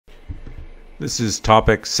This is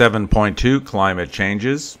topic 7.2, climate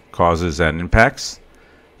changes, causes and impacts.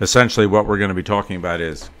 Essentially what we're going to be talking about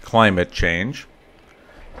is climate change.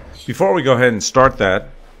 Before we go ahead and start that,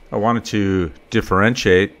 I wanted to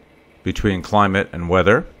differentiate between climate and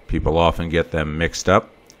weather. People often get them mixed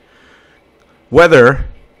up. Weather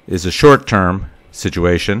is a short-term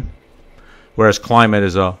situation, whereas climate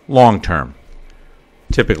is a long-term,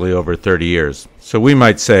 typically over 30 years. So we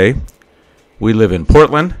might say we live in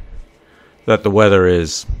Portland, that the weather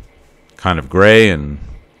is kind of gray and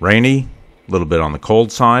rainy, a little bit on the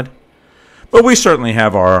cold side. But we certainly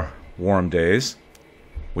have our warm days.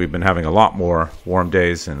 We've been having a lot more warm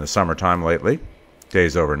days in the summertime lately,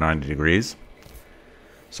 days over 90 degrees.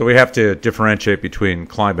 So we have to differentiate between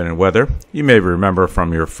climate and weather. You may remember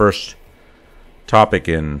from your first topic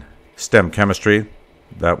in STEM chemistry,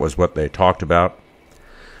 that was what they talked about.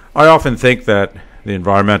 I often think that the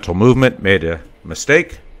environmental movement made a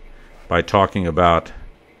mistake by talking about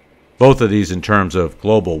both of these in terms of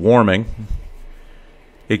global warming.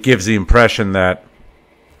 It gives the impression that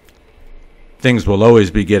things will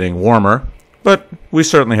always be getting warmer, but we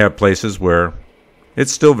certainly have places where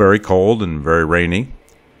it's still very cold and very rainy.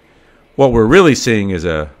 What we're really seeing is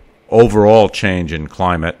an overall change in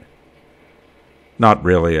climate, not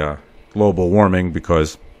really a global warming,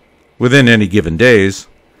 because within any given days,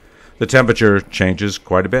 the temperature changes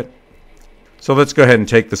quite a bit. So let's go ahead and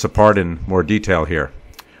take this apart in more detail here.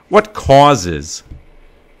 What causes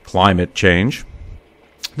climate change?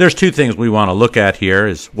 There's two things we want to look at here,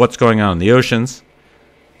 is what's going on in the oceans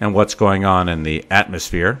and what's going on in the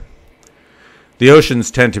atmosphere. The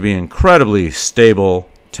oceans tend to be incredibly stable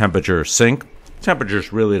temperature sink.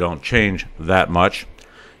 Temperatures really don't change that much.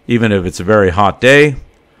 Even if it's a very hot day,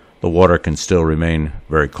 the water can still remain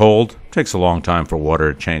very cold. It takes a long time for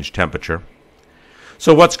water to change temperature.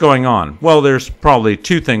 So what's going on? Well, there's probably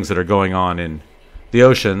two things that are going on in the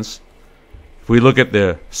oceans. If we look at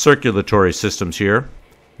the circulatory systems here,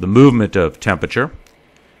 the movement of temperature,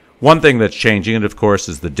 one thing that's changing, and of course,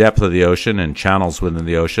 is the depth of the ocean and channels within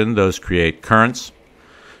the ocean. Those create currents,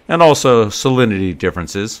 and also salinity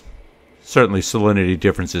differences, certainly salinity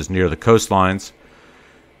differences near the coastlines.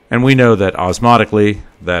 And we know that osmotically,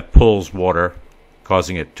 that pulls water,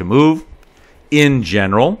 causing it to move. In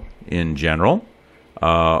general,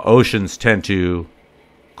 oceans tend to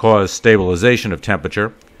cause stabilization of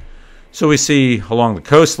temperature. So we see along the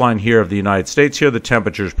coastline here of the United States here, the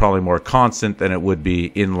temperature is probably more constant than it would be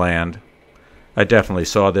inland. I definitely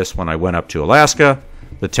saw this when I went up to Alaska.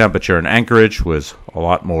 The temperature in Anchorage was a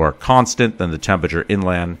lot more constant than the temperature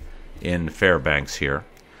inland in Fairbanks here.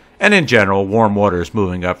 And in general, warm water is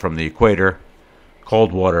moving up from the equator,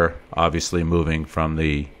 cold water obviously moving from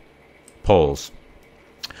the poles.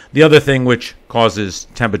 The other thing which causes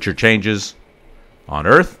temperature changes on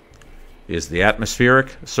Earth is the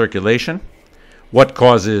atmospheric circulation. What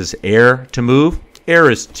causes air to move?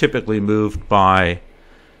 Air is typically moved by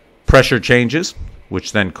pressure changes,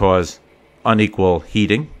 which then cause unequal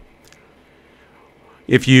heating.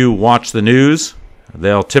 If you watch the news,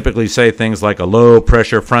 they'll typically say things like a low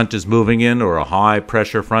pressure front is moving in or a high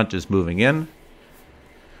pressure front is moving in.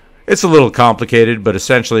 It's a little complicated, but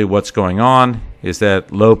essentially what's going on is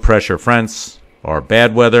that low pressure fronts are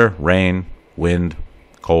bad weather, rain, wind,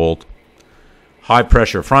 cold. High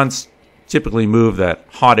pressure fronts typically move that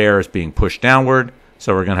hot air is being pushed downward,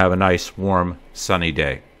 so we're going to have a nice, warm, sunny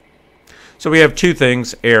day. So we have two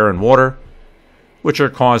things, air and water, which are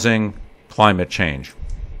causing climate change.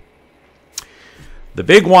 The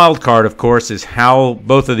big wild card, of course, is how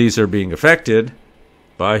both of these are being affected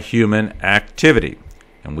by human activity.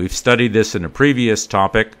 And we've studied this in a previous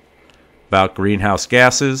topic about greenhouse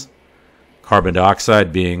gases, carbon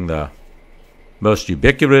dioxide being the most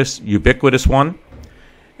ubiquitous one.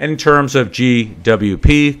 And in terms of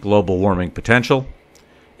GWP, global warming potential,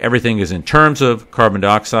 everything is in terms of carbon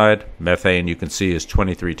dioxide. Methane, you can see, is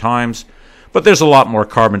 23 times. But there's a lot more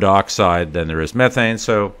carbon dioxide than there is methane,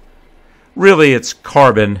 so really it's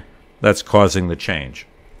carbon that's causing the change.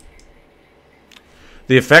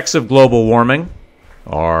 The effects of global warming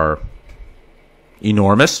are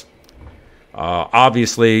enormous.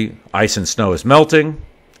 Obviously, ice and snow is melting,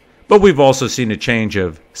 but we've also seen a change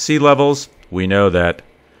of sea levels. We know that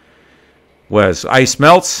as ice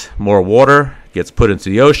melts, more water gets put into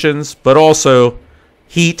the oceans, but also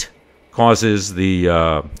heat causes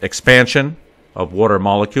the expansion of water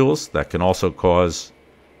molecules. That can also cause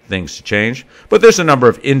things to change. But there's a number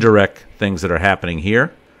of indirect things that are happening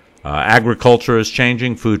here. Agriculture is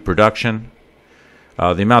changing, food production,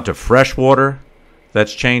 the amount of fresh water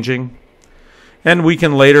that's changing. And we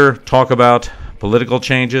can later talk about political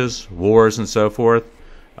changes, wars, and so forth.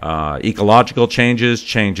 ecological changes,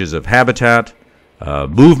 changes of habitat,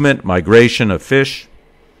 movement, migration of fish.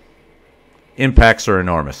 Impacts are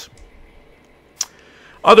enormous.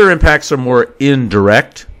 Other impacts are more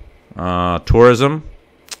indirect. Tourism.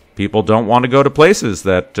 People don't want to go to places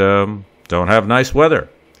that don't have nice weather.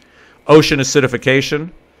 Ocean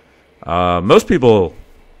acidification. Most people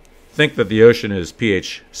think that the ocean is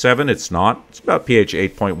pH 7. It's not. It's about pH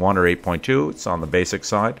 8.1 or 8.2. It's on the basic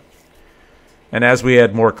side. And as we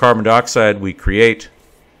add more carbon dioxide, we create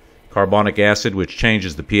carbonic acid, which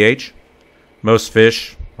changes the pH. Most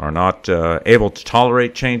fish are not able to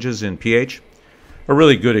tolerate changes in pH. A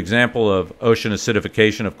really good example of ocean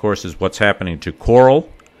acidification, of course, is what's happening to coral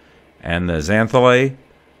and the xanthellae,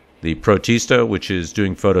 the protista, which is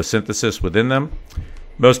doing photosynthesis within them.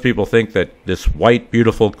 Most people think that this white,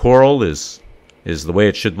 beautiful coral is the way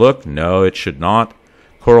it should look. No, it should not.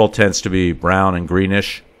 Coral tends to be brown and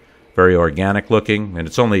greenish, very organic looking, and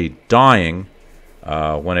it's only dying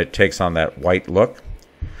when it takes on that white look.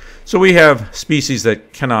 So we have species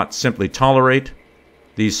that cannot simply tolerate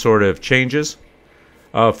these sort of changes.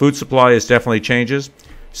 Food supply is definitely changes.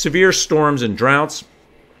 Severe storms and droughts,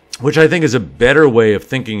 which I think is a better way of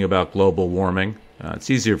thinking about global warming.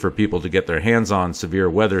 It's easier for people to get their hands on severe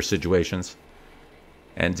weather situations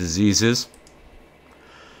and diseases.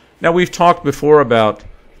 Now, we've talked before about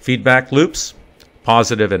feedback loops,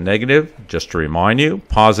 positive and negative. Just to remind you,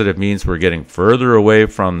 positive means we're getting further away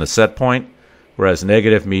from the set point, whereas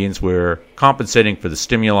negative means we're compensating for the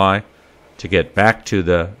stimuli to get back to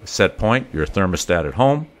the set point. Your thermostat at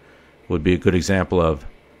home would be a good example of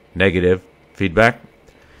negative feedback.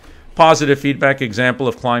 Positive feedback example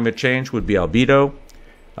of climate change would be albedo.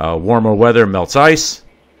 Warmer weather melts ice.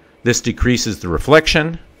 This decreases the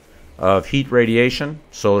reflection of heat radiation,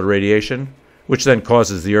 solar radiation, which then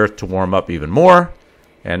causes the Earth to warm up even more,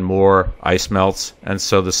 and more ice melts, and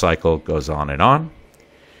so the cycle goes on and on.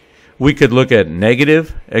 We could look at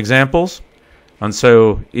negative examples. And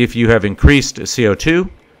so if you have increased CO2,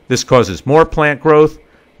 this causes more plant growth,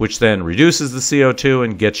 which then reduces the CO2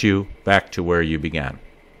 and gets you back to where you began.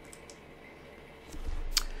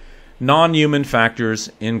 Non-human factors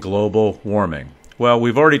in global warming. Well,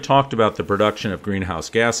 we've already talked about the production of greenhouse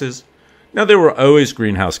gases. Now, there were always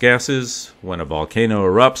greenhouse gases. When a volcano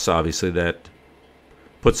erupts, obviously that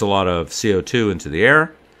puts a lot of CO2 into the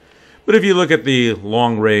air. But if you look at the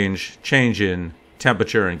long-range change in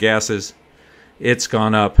temperature and gases, it's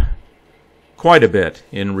gone up quite a bit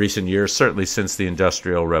in recent years, certainly since the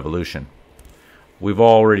Industrial Revolution. We've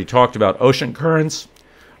already talked about ocean currents.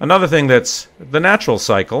 Another thing that's the natural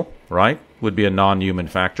cycle, right, would be a non-human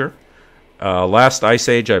factor. Last ice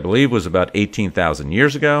age, I believe, was about 18,000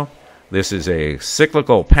 years ago. This is a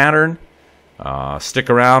cyclical pattern. Stick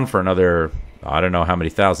around for another, I don't know how many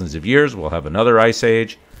thousands of years. We'll have another ice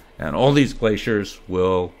age, and all these glaciers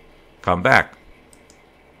will come back.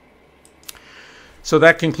 So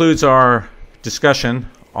that concludes our discussion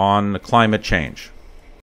on climate change.